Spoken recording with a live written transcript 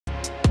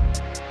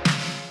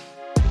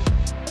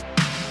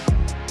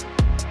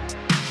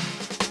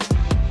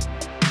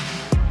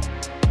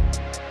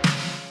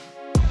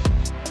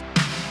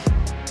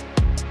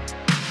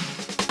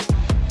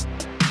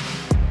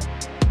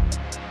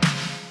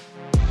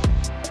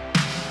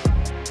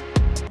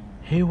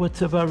Hey,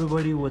 what's up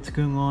everybody, what's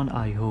going on?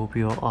 I hope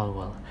you're all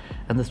well.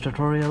 In this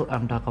tutorial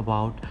I'm talking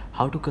about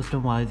how to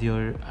customize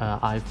your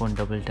iPhone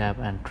double tap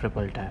and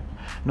triple tap.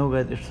 No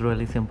guys, it's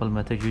really simple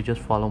method. You just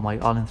follow my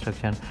all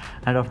instruction,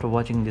 and after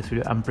watching this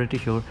video I'm pretty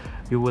sure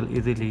you will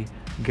easily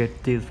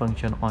get this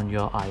function on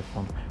your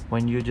iPhone.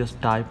 When you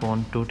just type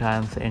on 2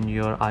 times in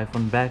your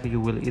iPhone back, you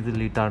will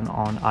easily turn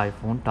on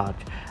iPhone touch,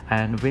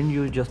 and when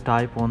you just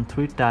type on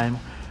 3 times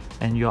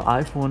in your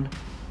iPhone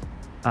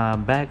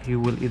back, you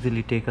will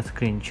easily take a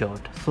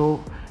screenshot.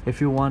 So if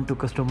you want to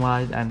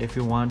customize and if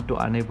you want to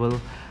enable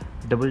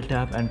double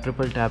tap and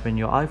triple tap in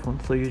your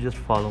iPhone, so you just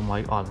follow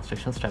my all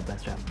instructions step by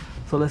step.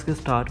 So let's get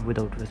started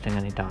without wasting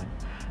any time.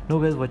 Now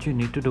guys, what you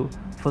need to do,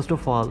 first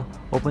of all,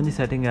 open the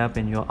setting app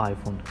in your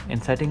iPhone.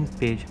 In setting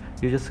page,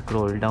 you just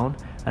scroll down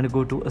and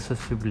go to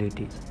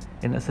accessibility.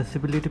 In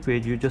accessibility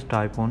page, you just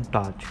type on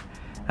touch,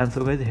 and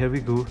so guys, here we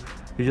go.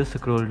 You just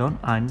scroll down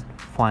and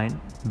find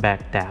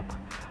back tap.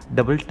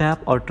 Double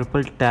tap or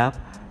triple tap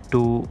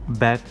to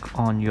back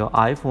on your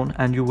iPhone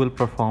and you will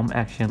perform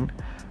action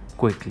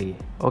quickly.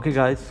 Okay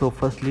guys, so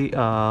firstly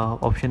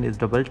option is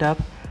double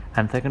tap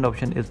and second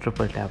option is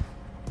triple tap.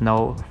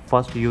 Now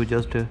first you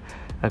just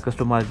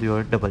customize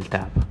your double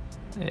tap.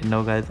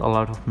 Now guys, a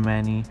lot of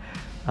many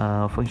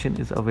function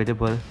is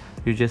available.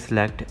 You just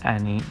select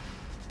any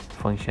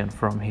function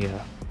from here.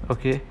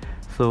 Okay,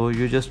 so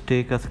you just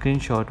take a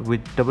screenshot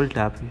with double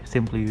tap.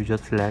 Simply you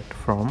just select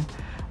from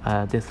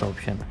this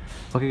option.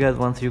 Okay guys,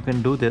 once you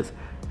can do this,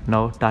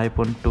 now type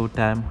on 2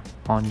 times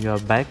on your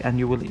back and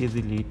you will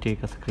easily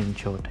take a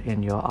screenshot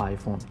in your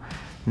iPhone.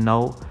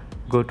 Now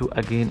go to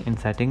again in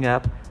setting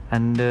app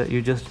and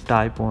you just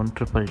type on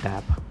triple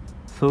tap.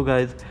 So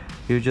guys,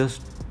 you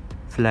just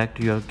select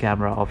your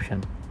camera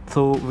option.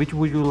 So which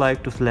would you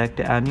like to select?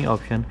 Any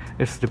option,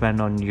 it's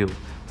depend on you.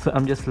 So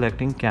I'm just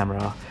selecting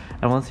camera,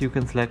 and once you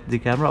can select the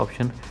camera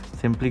option,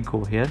 simply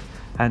go here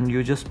and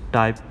you just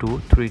type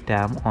 3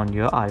 times on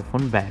your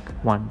iPhone back,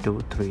 1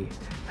 2 3,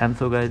 and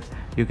so guys,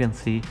 you can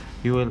see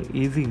you will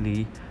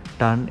easily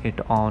turn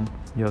it on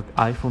your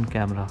iPhone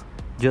camera.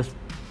 Just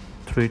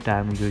 3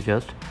 times you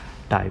just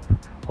type.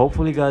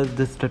 Hopefully guys,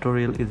 this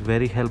tutorial is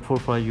very helpful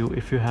for you.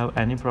 If you have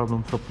any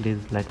problem, so please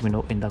let me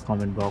know in the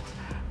comment box.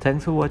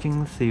 Thanks for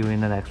watching. See you in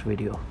the next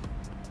video.